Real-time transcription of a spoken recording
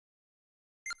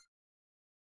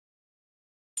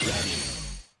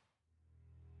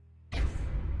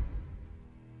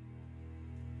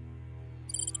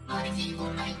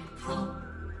MARIKINonline4.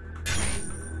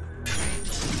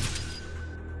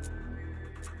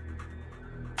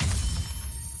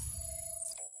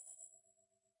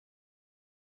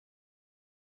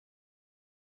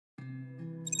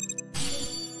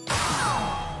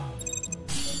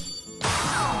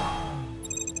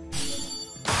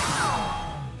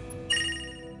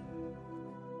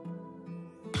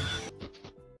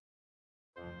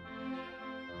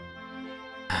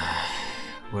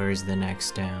 Where is the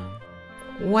next town?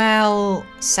 Well,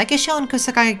 Sekisho on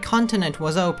Kusakai continent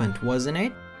was opened, wasn't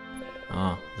it?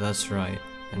 Oh, that's right.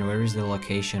 And where is the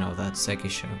location of that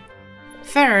Sekisho?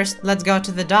 First, let's go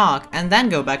to the dock and then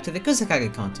go back to the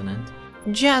Kusakage continent.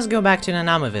 Just go back to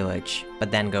Nanama village,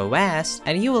 but then go west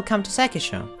and you will come to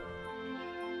Sekisho.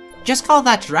 Just call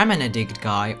that ramen addict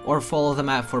guy or follow the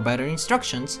map for better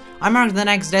instructions. I marked the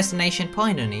next destination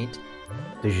point on it.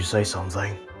 Did you say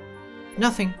something?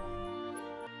 Nothing.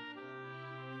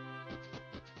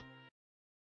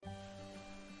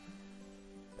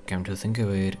 Come to think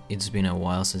of it, it's been a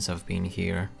while since I've been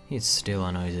here. It's still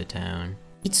a noisy town.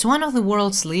 It's one of the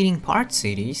world's leading port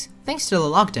cities. Thanks to the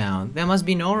lockdown, there must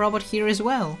be no robot here as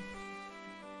well.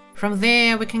 From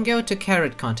there, we can go to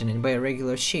Carrot Continent by a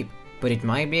regular ship, but it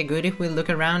might be good if we look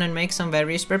around and make some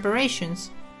various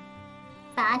preparations.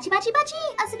 Bachi,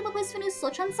 a suitable place for new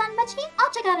Sochon-san, Bachi?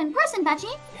 I'll check it out in person, Bachi.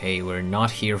 Hey, we're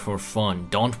not here for fun.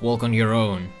 Don't walk on your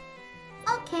own.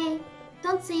 Okay.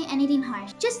 Don't say anything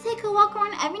harsh. Just take a walk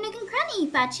around every nook and cranny,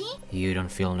 Bachi. You don't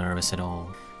feel nervous at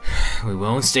all. We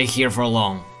won't stay here for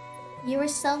long. You were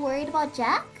so worried about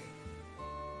Jack?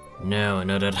 No,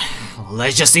 not at all.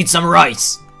 Let's just eat some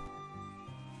rice!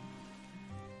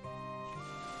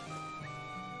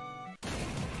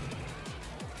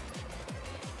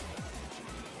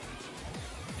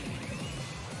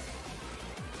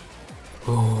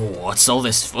 Oh, what's all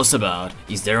this fuss about?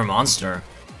 Is there a monster?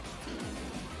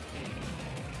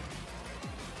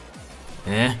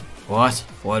 Eh? What?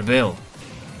 What bill?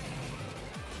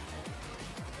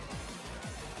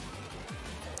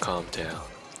 Calm down.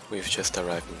 We've just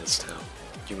arrived in this town.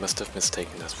 You must have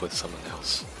mistaken us with someone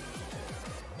else.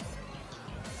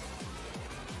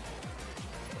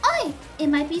 Oi! It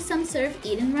might be some sort of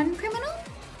eat-and-run criminal?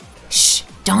 Shh!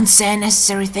 Don't say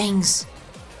unnecessary things!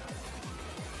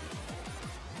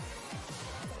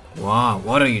 Wow,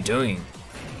 what are you doing?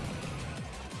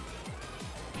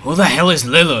 Who the hell is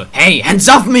Lulu? Hey, hands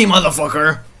off me,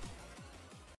 motherfucker!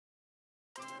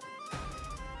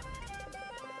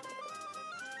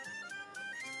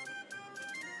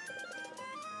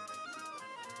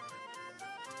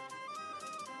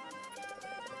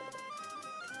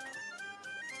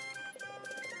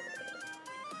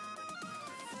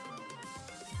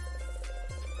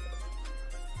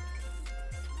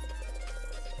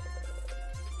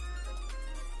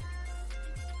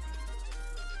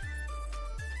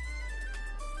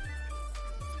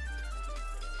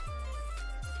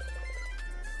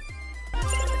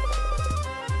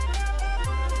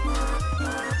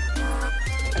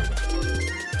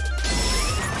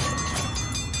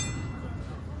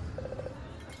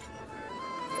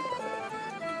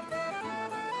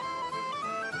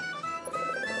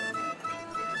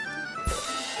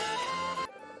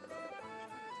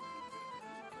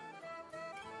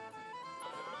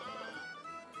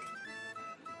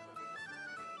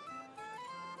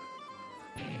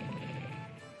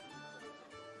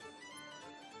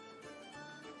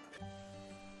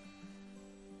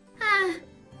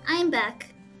 I'm back.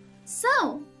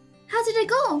 So, how did it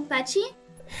go, Bachi?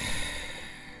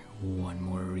 One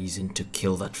more reason to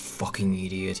kill that fucking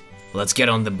idiot. Let's get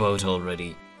on the boat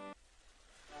already.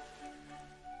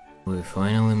 We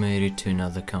finally made it to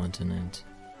another continent.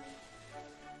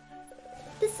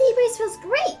 The sea breeze feels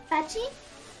great, Bachi.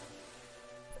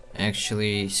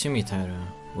 Actually, Sumitaro,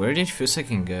 where did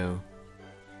Fusakin go?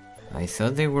 I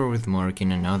thought they were with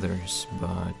Marikin and others,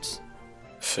 but...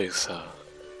 Fusa.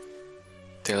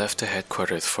 They left the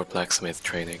headquarters for blacksmith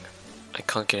training. I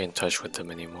can't get in touch with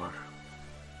them anymore.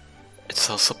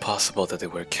 It's also possible that they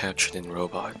were captured in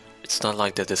Robot. It's not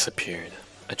like they disappeared.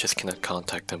 I just cannot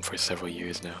contact them for several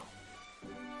years now.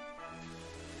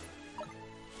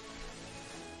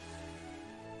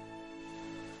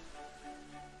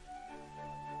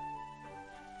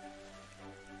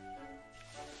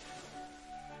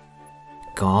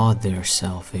 God, they're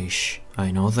selfish.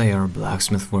 I know they are a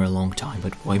blacksmith for a long time,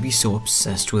 but why be so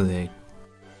obsessed with it?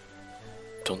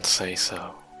 Don't say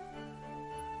so.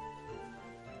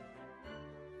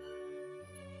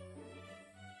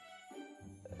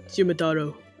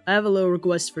 Sumitaro, I have a little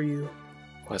request for you.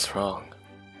 What's wrong?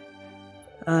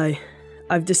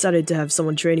 I've decided to have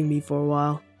someone training me for a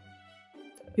while.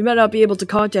 We might not be able to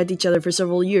contact each other for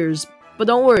several years, but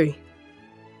don't worry.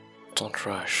 Don't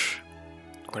rush.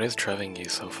 What is driving you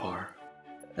so far?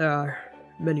 There are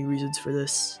many reasons for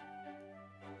this.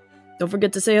 Don't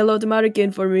forget to say hello to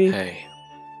Marikin for me. Hey,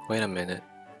 wait a minute.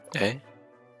 Eh?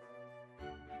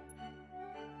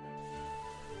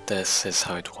 This is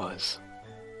how it was.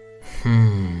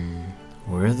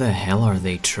 Where the hell are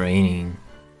they training?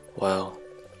 Well,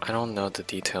 I don't know the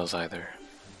details either.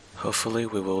 Hopefully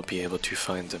we will be able to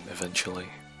find them eventually.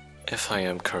 If I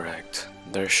am correct,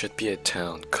 there should be a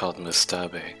town called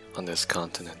Mustabe on this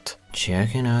continent.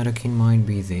 Jack and Adakin might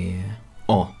be there.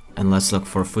 Oh, and let's look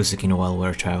for Fusakin while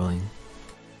we're traveling.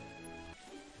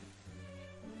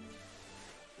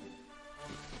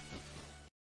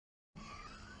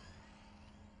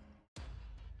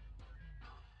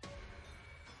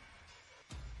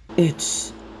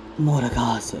 It's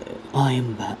Morikaze. I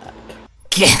am back.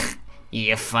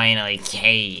 You finally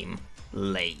came.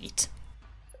 Late.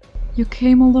 You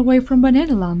came all the way from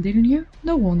Banana Land, didn't you?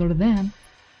 No wonder then.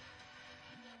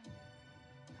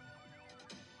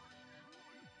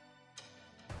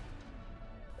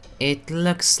 It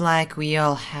looks like we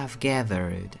all have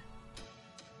gathered.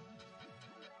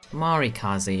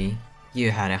 Marikaze,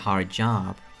 you had a hard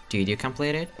job. Did you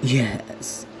complete it?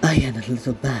 Yes, I had a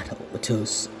little battle with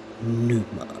those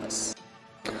Numas.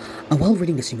 And while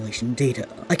reading the simulation data,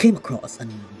 I came across a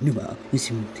Numa who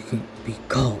seemed to be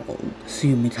called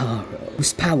Sumitaro,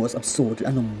 whose powers absorbed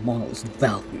anomalous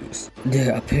values.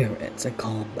 Their appearance and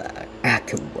combat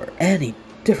accurate any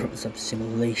difference of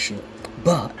simulation,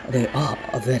 but they are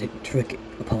a very tricky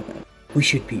opponent. We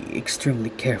should be extremely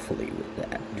carefully with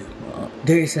that Numa.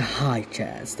 There is a high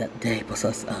chance that they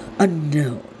possess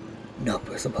unknown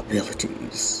numbers of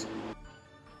abilities.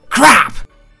 Crap!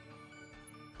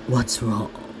 What's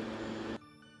wrong?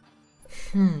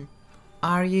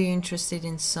 Are you interested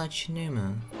in such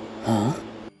Numa? Huh?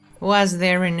 Was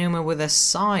there a Numa with a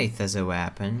scythe as a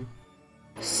weapon?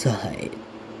 Side.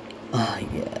 Ah,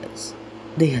 yes.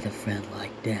 They had a friend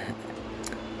like that.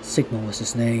 Sigma was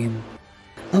his name.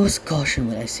 I was cautioned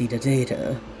when I see the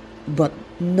data, but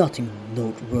nothing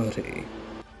noteworthy.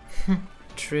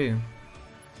 True.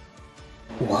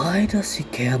 Why does he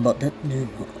care about that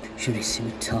Numa? Should he see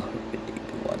Mitaro be the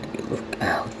one to look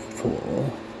out for?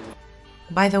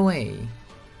 By the way,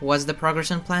 what's the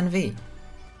progress on Plan V?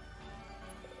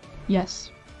 Yes.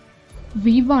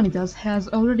 V Vanitas has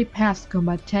already passed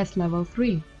combat test level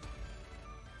 3.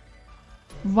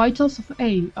 Vitals of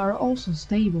A are also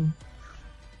stable.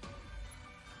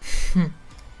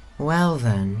 Well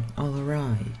then,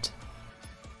 alright.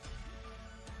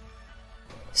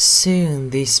 Soon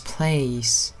this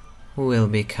place will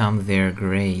become their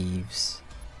graves.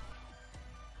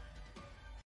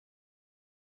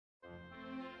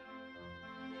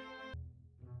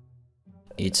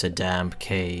 It's a damp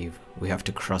cave. We have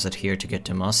to cross it here to get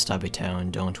to Mustabe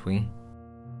town, don't we?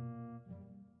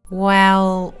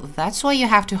 Well, that's why you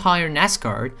have to hire an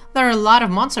escort. There are a lot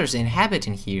of monsters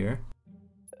inhabiting here.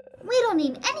 We don't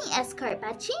need any escort,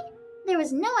 Bachi. There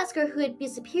was no escort who would be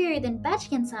superior than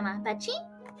Bachiken-sama, Bachi.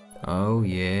 Oh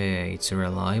yeah, it's a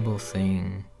reliable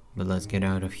thing. But let's get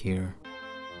out of here.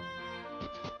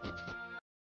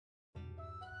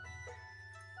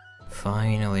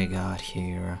 Finally got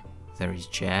here. There is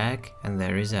Jack and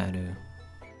there is Adu.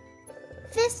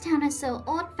 This town is so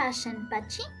old-fashioned,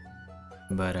 Bachi.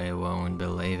 But I won't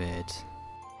believe it.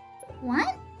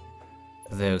 What?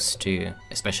 Those two,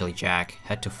 especially Jack,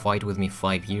 had to fight with me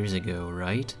 5 years ago,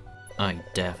 right? I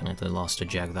definitely lost to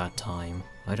Jack that time.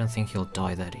 I don't think he'll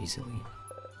die that easily.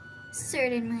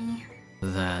 Certainly.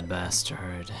 That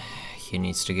bastard. He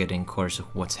needs to get in course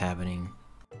of what's happening.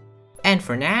 And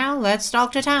for now, let's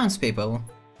talk to townspeople.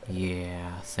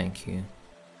 Yeah, thank you.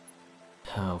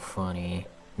 How funny.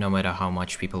 No matter how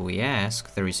much people we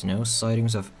ask, there is no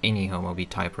sightings of any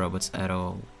Homobi-type robots at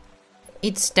all.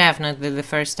 It's definitely the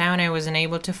first town I wasn't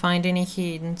able to find any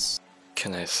hints.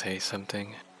 Can I say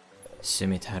something?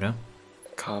 Sumitaro?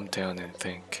 Calm down and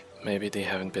think. Maybe they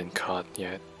haven't been caught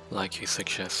yet, like you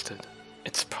suggested.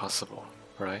 It's possible,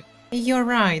 right? You're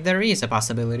right, there is a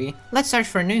possibility. Let's search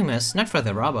for Numas, not for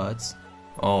the robots.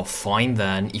 Oh, fine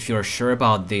then. If you're sure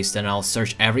about this, then I'll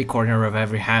search every corner of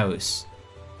every house.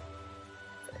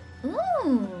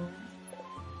 Ooh.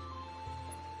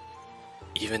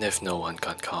 Even if no one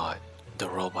got caught, the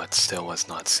robot still was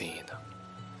not seen.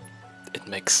 It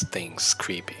makes things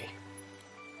creepy.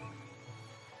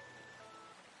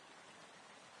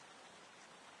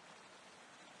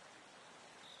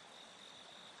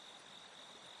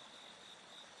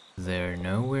 They're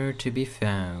nowhere to be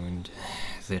found.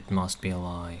 That must be a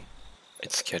lie.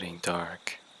 It's getting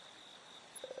dark.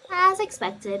 As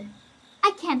expected.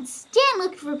 I can't stand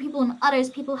looking for people in other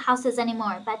people's houses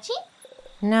anymore, Bachi.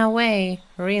 No way,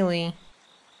 really?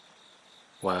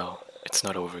 Well, it's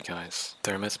not over, guys.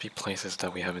 There must be places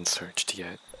that we haven't searched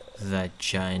yet. That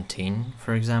giant inn,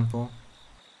 for example?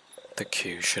 The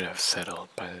queue should have settled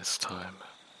by this time.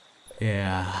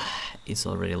 Yeah, it's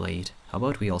already late. How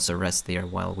about we also rest there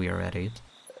while we are at it?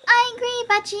 I agree,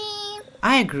 Bachi.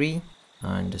 I agree.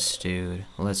 Understood.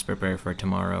 Let's prepare for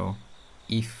tomorrow.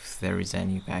 If there is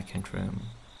any vacant room.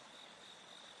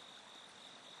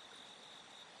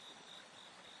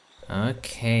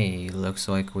 Okay, looks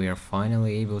like we are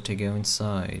finally able to go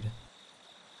inside.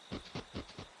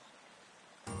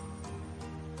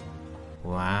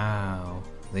 Wow,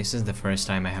 this is the first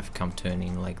time I have come to an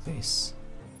inn like this.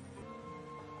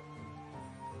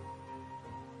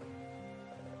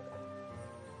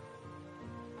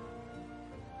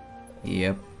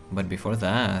 Yep, but before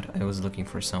that, I was looking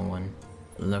for someone.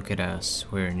 Look at us,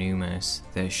 we're Numas.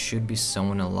 There should be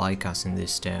someone like us in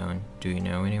this town. Do you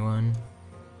know anyone?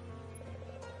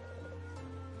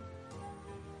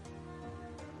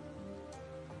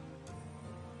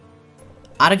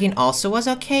 Arakin also was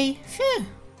okay? Phew.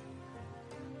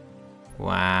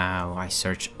 Wow, I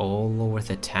searched all over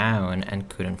the town and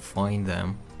couldn't find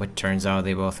them, but turns out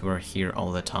they both were here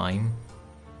all the time.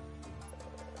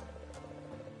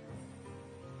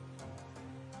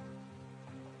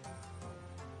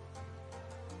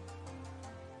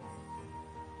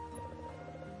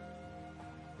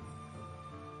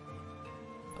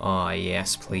 Oh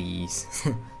yes, please.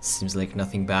 Seems like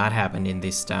nothing bad happened in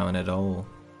this town at all.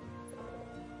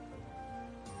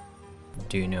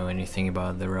 Do you know anything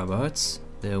about the robots?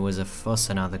 There was a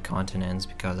fuss on other continents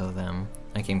because of them.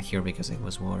 I came here because I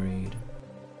was worried.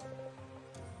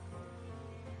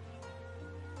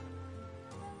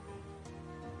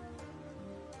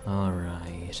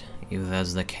 Alright, if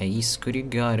that's the case, could you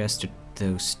guide us to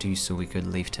those two so we could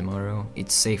leave tomorrow?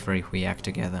 It's safer if we act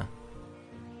together.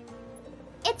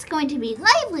 It's going to be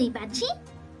lively, Bachi.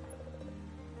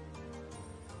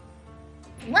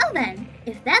 Well then,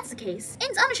 if that's the case,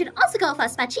 Inn's honor should also go with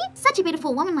us, Bachi. Such a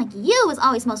beautiful woman like you is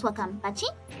always most welcome, Bachi.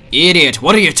 Idiot,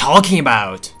 what are you talking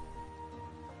about?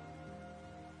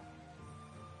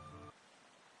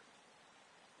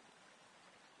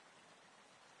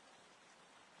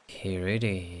 Here it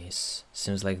is.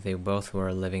 Seems like they both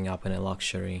were living up in a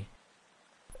luxury.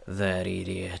 That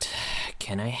idiot.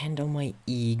 Can I handle my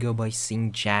ego by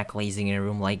seeing Jack lazing in a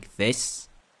room like this?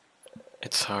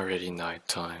 It's already night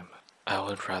time. I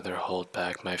would rather hold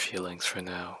back my feelings for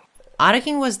now.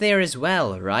 Arakin was there as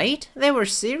well, right? They were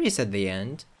serious at the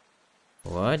end.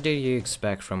 What did you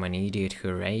expect from an idiot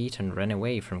who ate and ran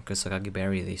away from Kusakagi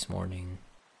Berry this morning?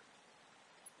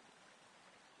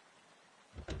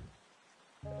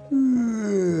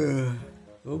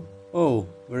 Oh,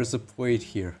 there's a plate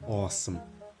here. Awesome.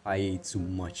 I ate too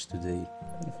much today.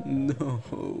 No,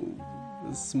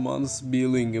 this month's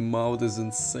billing amount is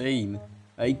insane.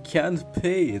 I can't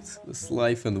pay it. This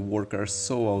life and work are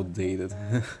so outdated.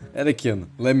 Anakin,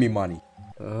 lend me money.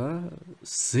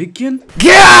 Sigkin?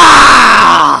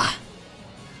 Gah!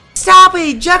 Stop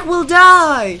it! Jack will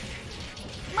die!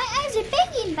 My eyes are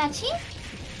begging, Bachi.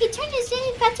 He turned his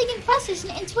daily fatigue and frustration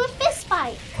into a fist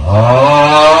fight.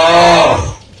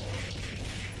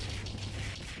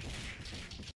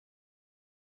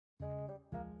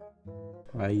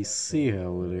 I see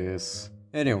how it is.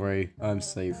 Anyway, I'm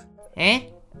safe. Eh?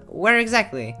 Where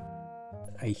exactly?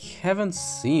 I haven't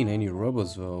seen any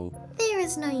robots though. There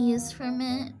is no use for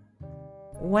it.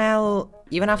 Well,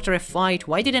 even after a fight,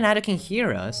 why didn't Anakin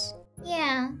hear us?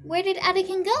 Yeah, where did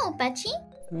Anakin go, Bachi?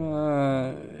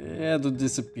 Edo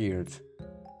disappeared.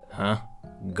 Huh?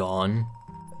 Gone?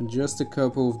 Just a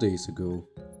couple of days ago.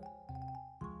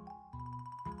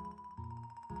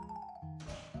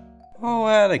 Oh,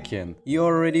 Anakin, you're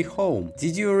already home.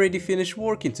 Did you already finish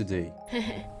working today?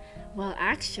 Well,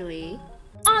 actually,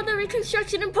 all the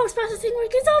reconstruction and post-processing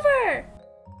work is over!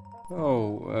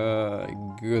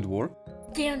 Oh, good work.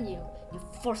 Damn you! You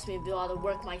forced me to do all the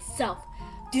work myself.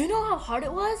 Do you know how hard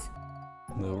it was?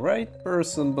 The right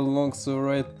person belongs to the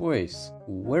right place.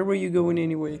 Where were you going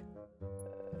anyway?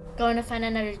 Going to find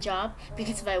another job,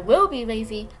 because if I will be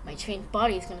lazy, my trained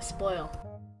body is gonna spoil.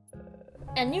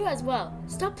 And you as well.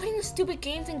 Stop playing your stupid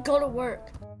games and go to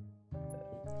work.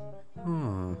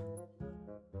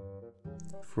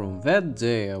 From that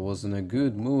day, I was in a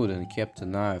good mood and kept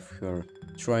an eye of her,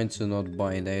 trying to not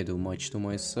bind Edo much to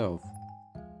myself.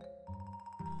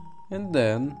 And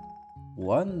then,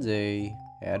 one day,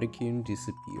 Anakin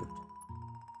disappeared.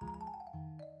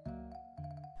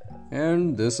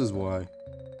 And this is why.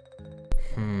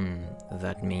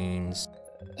 That means...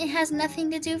 It has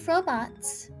nothing to do with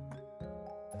robots.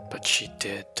 But she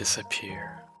did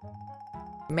disappear.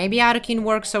 Maybe Arakin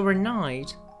works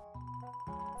overnight.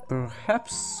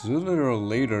 Perhaps sooner or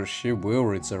later she will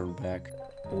return back.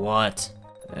 What?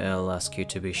 I'll ask you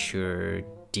to be sure.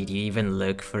 Did you even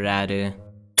look for Ada?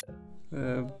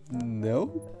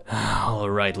 No?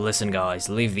 Alright, listen guys,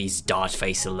 leave these dot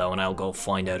face alone, I'll go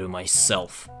find Ada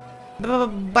myself.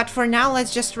 But for now,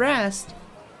 let's just rest.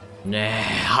 Nah,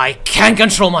 I can't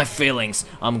control my feelings.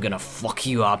 I'm gonna fuck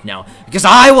you up now, because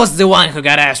I was the one who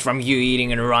got asked from you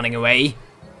eating and running away.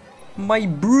 My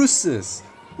bruises!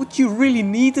 What you really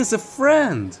need is a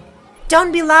friend!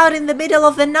 Don't be loud in the middle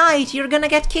of the night, you're gonna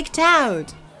get kicked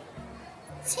out.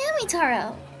 Tell me,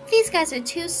 Taro. These guys are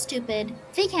too stupid.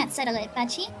 They can't settle it,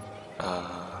 Bachi.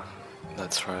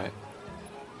 That's right.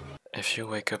 If you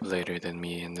wake up later than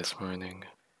me in this morning,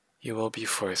 you will be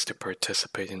forced to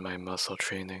participate in my muscle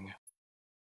training.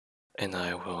 And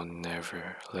I will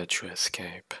never let you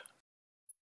escape.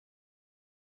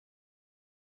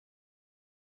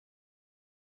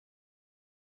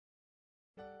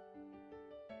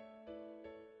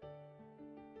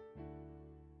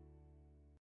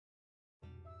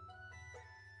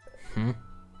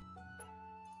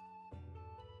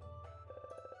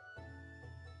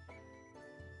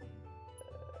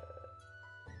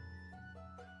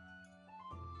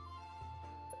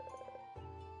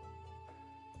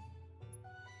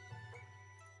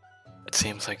 It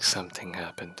seems like something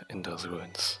happened in those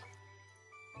ruins.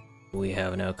 We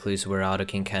have no clues where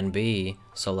Arakin can be,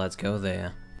 so let's go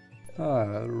there.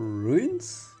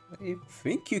 Ruins? I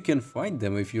think you can find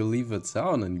them if you leave the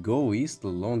town and go east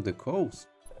along the coast.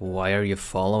 Why are you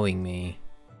following me?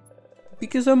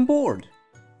 Because I'm bored.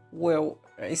 Well,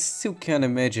 I still can't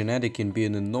imagine Anakin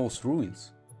being in those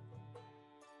ruins.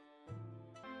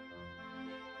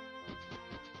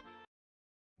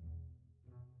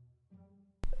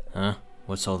 Huh?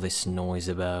 What's all this noise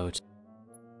about?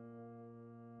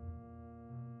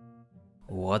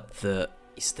 What the...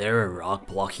 Is there a rock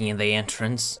blocking the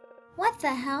entrance? What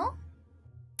the hell?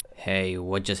 Hey,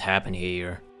 what just happened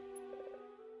here?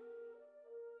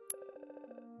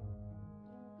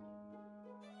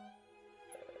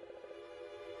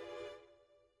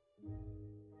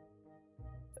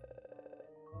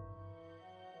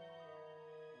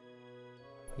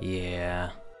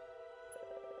 Yeah.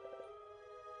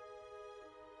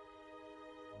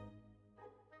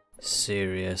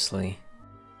 Seriously.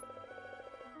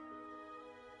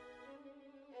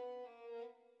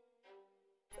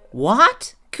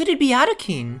 What? Could it be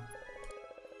Arakin?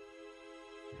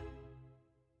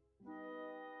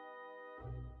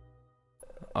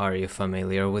 Are you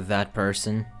familiar with that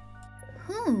person?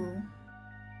 Who?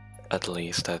 At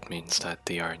least that means that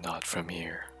they are not from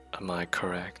here. Am I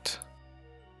correct?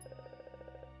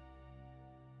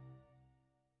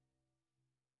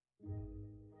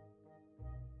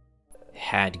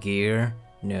 Headgear?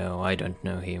 No, I don't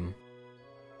know him.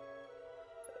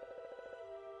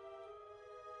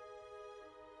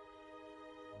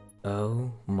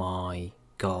 Oh my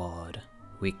god.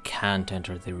 We can't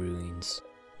enter the ruins.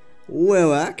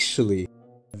 Well, actually,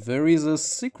 there is a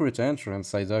secret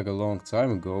entrance I dug a long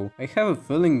time ago. I have a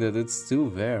feeling that it's still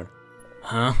there.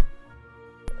 Huh?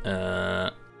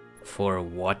 For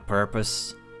what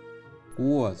purpose?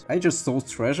 What? I just stole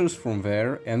treasures from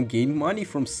there and gained money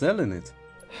from selling it.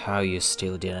 How you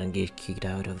still didn't get kicked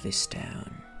out of this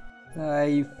town?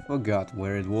 I forgot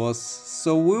where it was,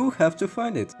 so we'll have to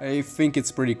find it. I think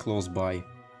it's pretty close by.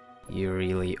 You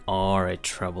really are a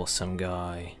troublesome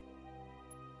guy.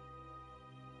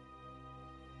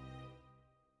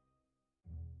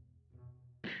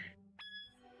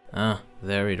 Ah,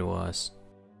 there it was.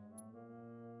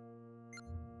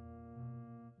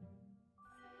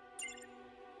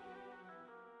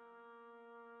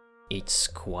 It's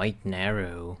quite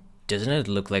narrow. Doesn't it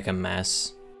look like a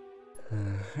mess?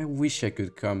 I wish I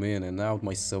could come in and out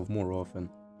myself more often.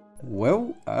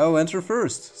 Well, I'll enter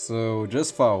first, so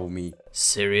just follow me.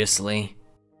 Seriously?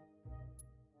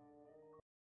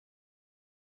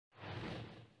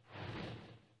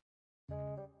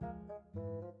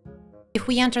 If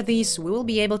we enter these, we will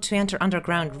be able to enter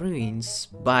underground ruins.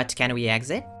 But can we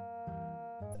exit?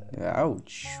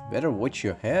 Ouch, better watch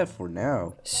your head for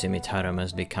now. Sumitaro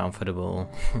must be comfortable.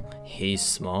 He's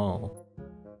small.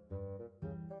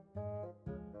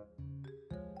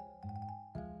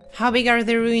 How big are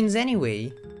the ruins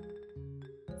anyway?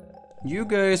 You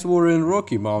guys were in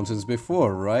Rocky Mountains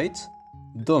before, right?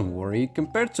 Don't worry,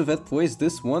 compared to that place,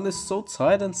 this one is so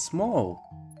tight and small.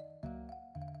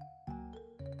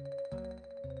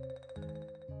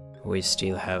 We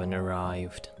still haven't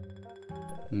arrived.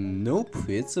 Nope,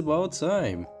 it's about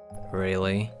time.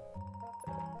 Really?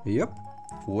 Yep,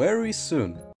 very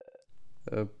soon.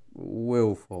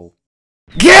 Will fall.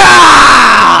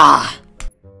 Gah!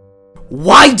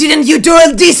 Why didn't you do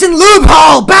a decent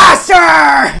loophole,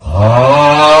 bastard?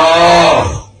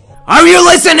 Are you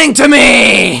listening to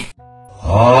me?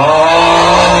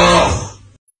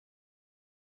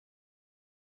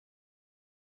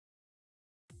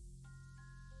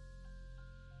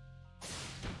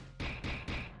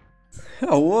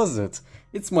 How was it?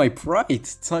 It's my pride,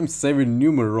 times 7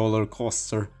 Numa roller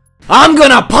coaster. I'm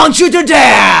gonna punch you to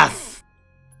death!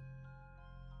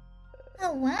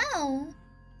 Oh wow.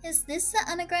 Is this the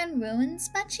underground ruins,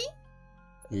 Zappi?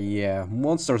 Yeah,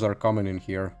 monsters are coming in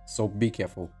here, so be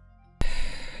careful.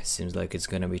 Seems like it's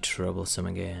gonna be troublesome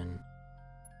again.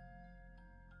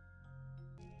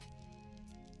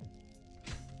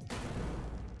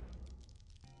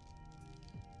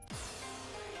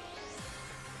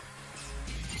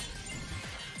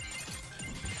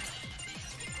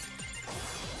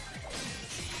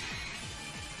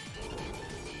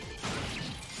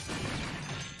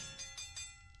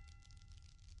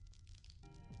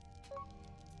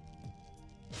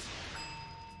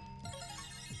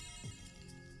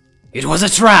 It was a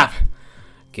trap!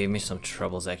 Gave me some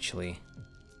troubles actually.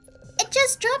 It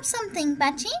just dropped something,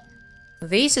 Zappi.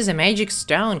 This is a magic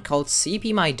stone called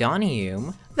CP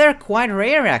Mydonium. They're quite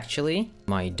rare actually.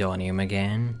 Mydonium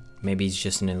again? Maybe it's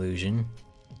just an illusion.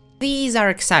 These are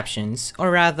exceptions,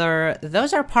 or rather,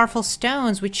 those are powerful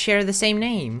stones which share the same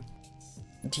name.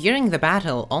 During the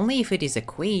battle, only if it is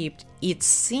equipped, it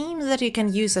seems that you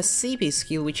can use a CP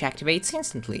skill which activates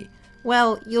instantly.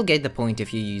 Well, you'll get the point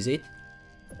if you use it.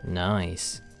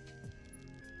 Nice.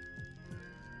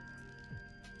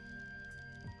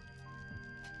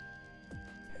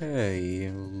 Hey,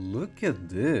 look at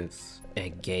this. A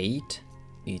gate?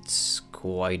 It's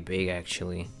quite big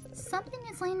actually. Something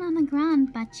is laying on the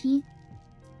ground, Zappi.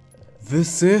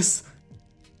 This is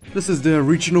the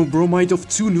original bromide of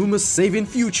 2 Numas saving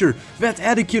future that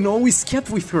Anakin always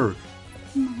kept with her.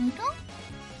 Michael?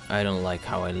 I don't like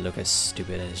how I look as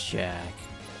stupid as Jack.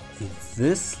 If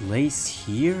this lays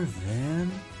here,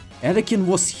 then Anakin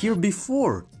was here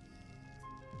before.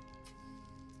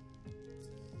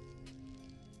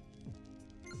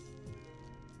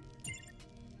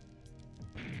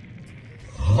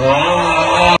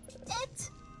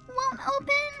 It won't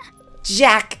open.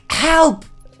 Jack, help!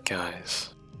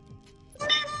 Guys,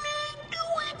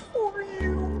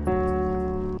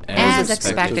 As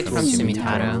expected from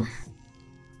Sumitaro.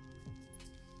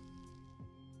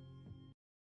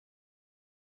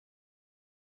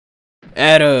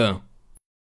 Ero!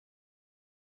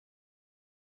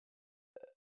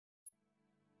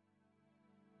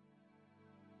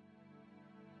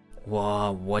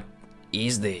 Wow, what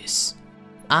is this?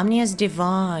 Omnia's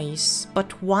device,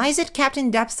 but why is it kept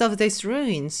in depths of these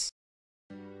ruins?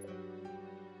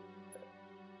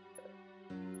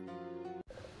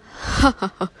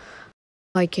 Hahaha.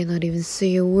 I cannot even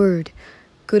say a word.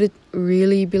 Could it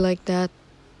really be like that?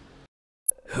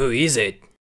 Who is it?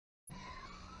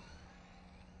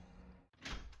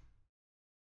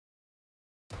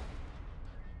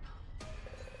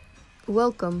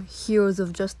 Welcome, heroes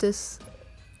of justice.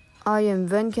 I am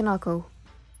Ven Kanako,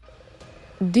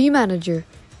 the manager,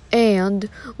 and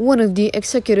one of the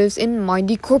executives in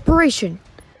Mindy Corporation.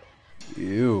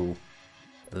 Ew.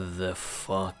 The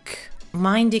fuck?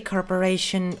 Mindy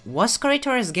Corporation, was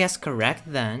Coritora's guess correct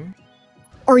then?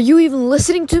 Are you even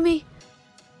listening to me?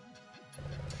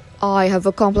 I have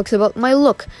a complex about my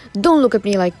look. Don't look at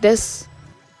me like this.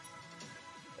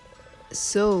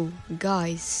 So,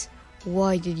 guys,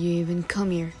 why did you even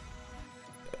come here?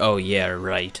 Oh yeah,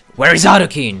 right. Where is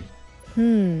Adukin?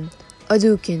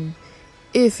 Adukin.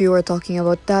 If you are talking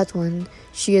about that one,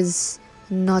 she is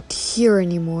not here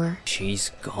anymore.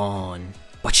 She's gone.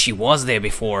 But she was there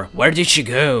before. Where did she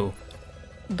go?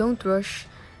 Don't rush.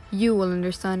 You will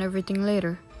understand everything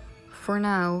later. For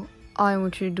now, I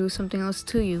want you to do something else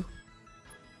to you.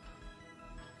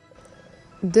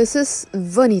 This is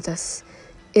Vanitas.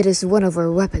 It is one of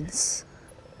our weapons.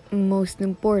 Most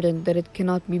important that it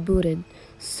cannot be booted,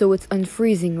 so it's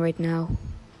unfreezing right now.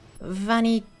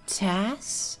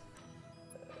 Vanitas?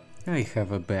 I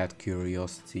have a bad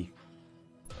curiosity.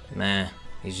 Meh,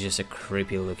 he's just a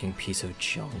creepy looking piece of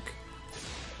junk.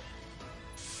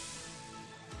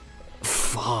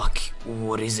 Fuck,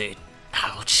 what is it?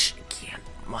 Ouch, I can't,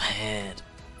 my head.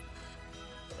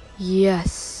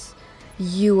 Yes,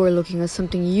 you are looking at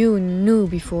something you knew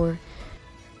before.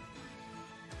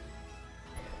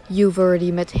 You've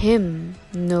already met him,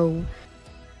 no.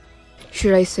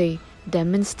 Should I say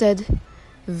them instead?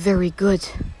 Very good.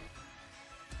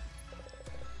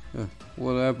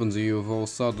 What happened to you all of a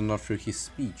sudden after his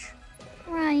speech?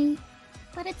 Right.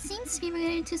 But it seems to be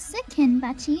related to Sitkin,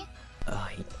 Bachi.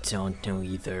 I don't know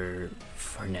either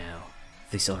for now.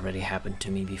 This already happened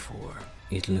to me before.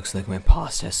 It looks like my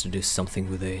past has to do something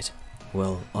with it.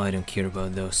 Well, I don't care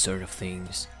about those sort of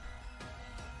things.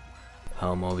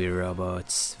 Homobi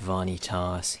robots,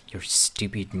 Vanitas, your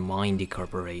stupid mindy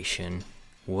corporation.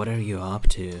 What are you up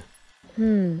to?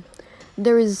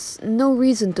 There is no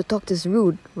reason to talk this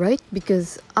rude, right?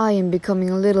 Because I am becoming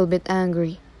a little bit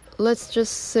angry. Let's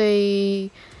just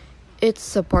say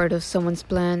it's a part of someone's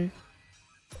plan.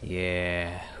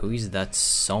 Yeah, who is that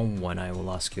someone? I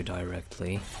will ask you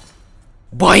directly.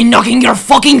 By knocking your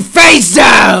fucking face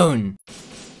down!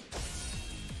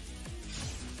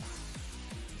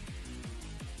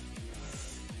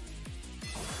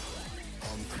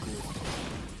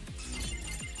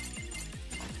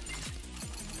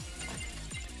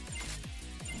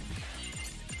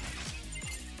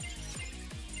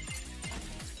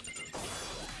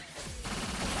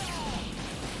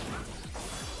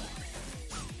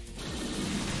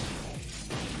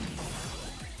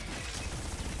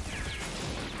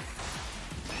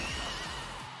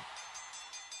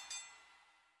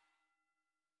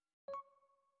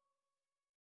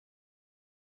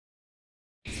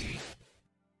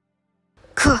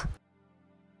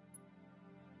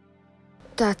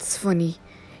 That's funny.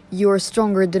 You're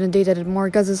stronger than the data that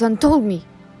Morgaz's-san told me.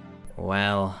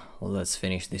 Well, let's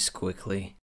finish this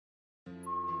quickly.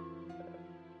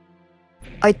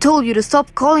 I told you to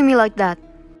stop calling me like that.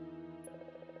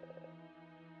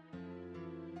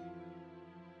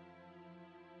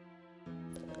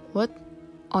 What?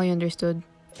 I understood.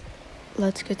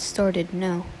 Let's get started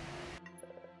now.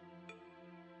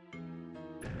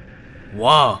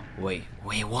 Whoa! Wait,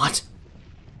 what?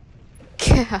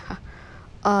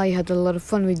 I had a lot of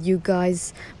fun with you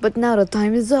guys, but now the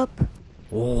time is up.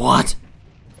 What?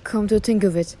 Come to think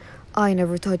of it, I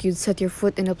never thought you'd set your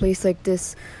foot in a place like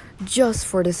this just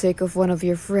for the sake of one of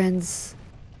your friends.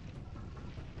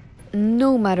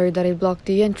 No matter that I blocked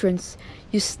the entrance,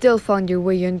 you still found your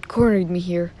way and cornered me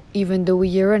here. Even though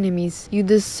we are enemies, you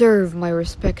deserve my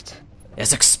respect.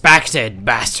 As expected,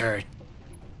 bastard!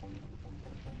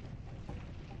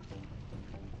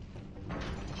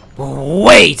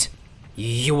 Wait!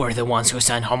 You were the ones who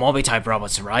sent Homobi-type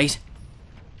robots, right?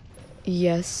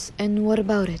 Yes, and what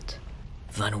about it?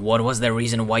 Then what was the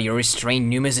reason why you restrained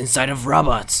Numas inside of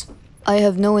robots? I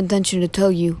have no intention to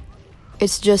tell you.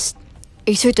 It's just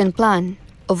a certain plan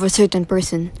of a certain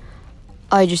person.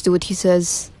 I just do what he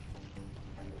says.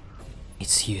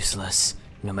 It's useless.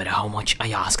 No matter how much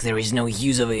I ask, there is no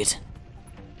use of it.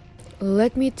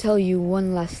 Let me tell you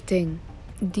one last thing.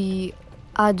 The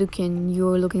Adukin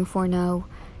you're looking for now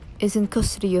is in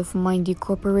custody of Mindy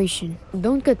Corporation.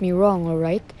 Don't get me wrong,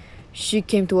 alright? She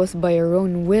came to us by her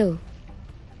own will.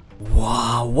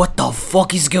 Wow, what the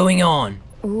fuck is going on?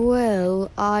 Well,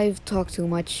 I've talked too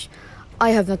much. I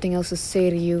have nothing else to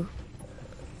say to you.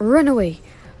 Run away!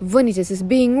 Vanitas is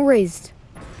being raised.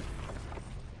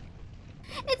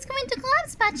 It's going to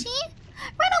collapse, Bachi!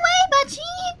 Run away,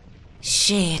 Bachi!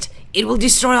 Shit, it will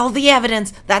destroy all the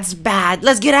evidence. That's bad.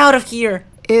 Let's get out of here.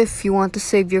 If you want to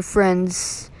save your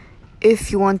friends,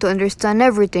 if you want to understand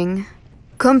everything,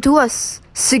 come to us,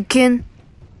 Sigkin.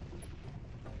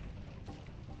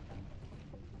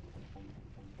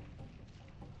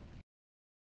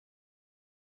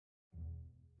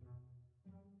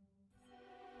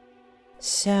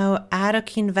 So,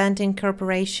 Adok inventing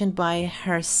corporation by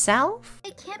herself?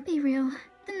 It can't be real.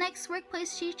 The next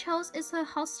workplace she chose is a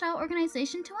hostile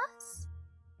organization to us?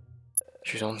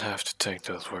 You don't have to take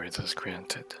those words as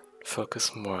granted.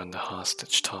 Focus more on the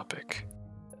hostage topic.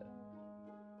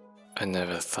 I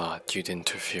never thought you'd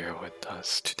interfere with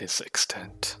us to this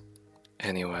extent.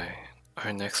 Anyway,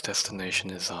 our next destination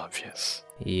is obvious.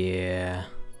 Yeah.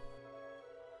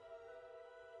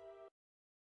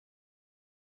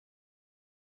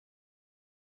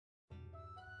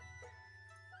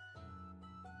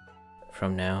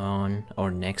 From now on,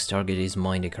 our next target is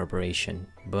Mindy Corporation,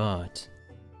 but...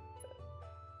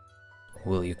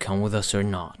 will you come with us or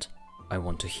not? I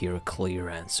want to hear a clear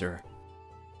answer.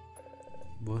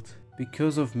 But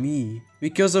because of me,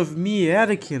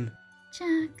 Anakin!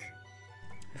 Jack...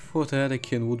 I thought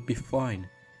Anakin would be fine.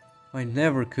 I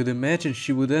never could imagine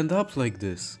she would end up like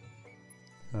this.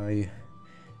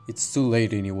 It's too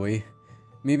late anyway.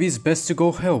 Maybe it's best to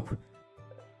go help.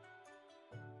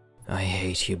 I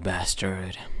hate you,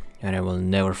 bastard, and I will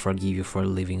never forgive you for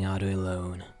leaving Ado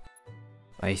alone.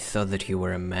 I thought that you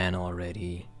were a man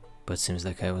already, but seems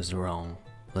like I was wrong.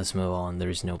 Let's move on, there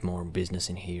is no more business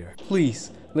in here.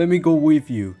 Please, let me go with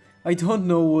you. I don't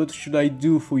know what should I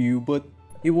do for you, but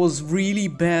it was really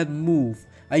bad move.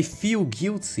 I feel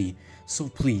guilty. So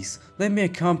please, let me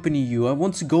accompany you. I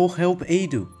want to go help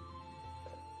Ado.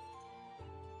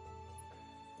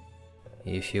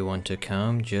 If you want to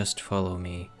come, just follow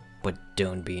me. But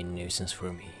don't be a nuisance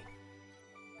for me.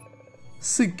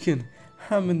 Sigkin,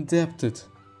 I'm indebted.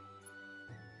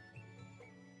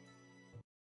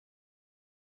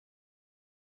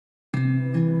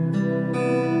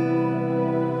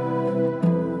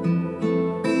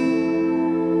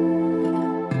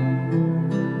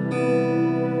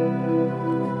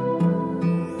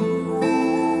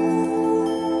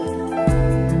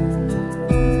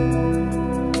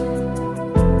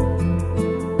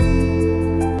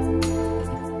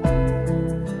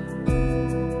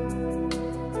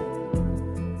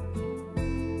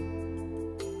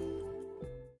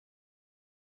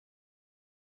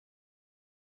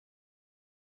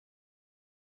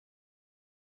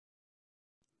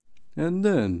 And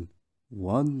then,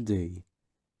 one day,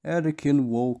 Anakin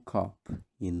woke up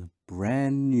in a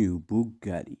brand new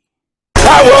Bugatti.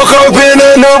 I woke up in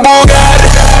a new Bugatti.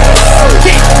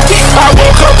 I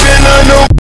woke up in a new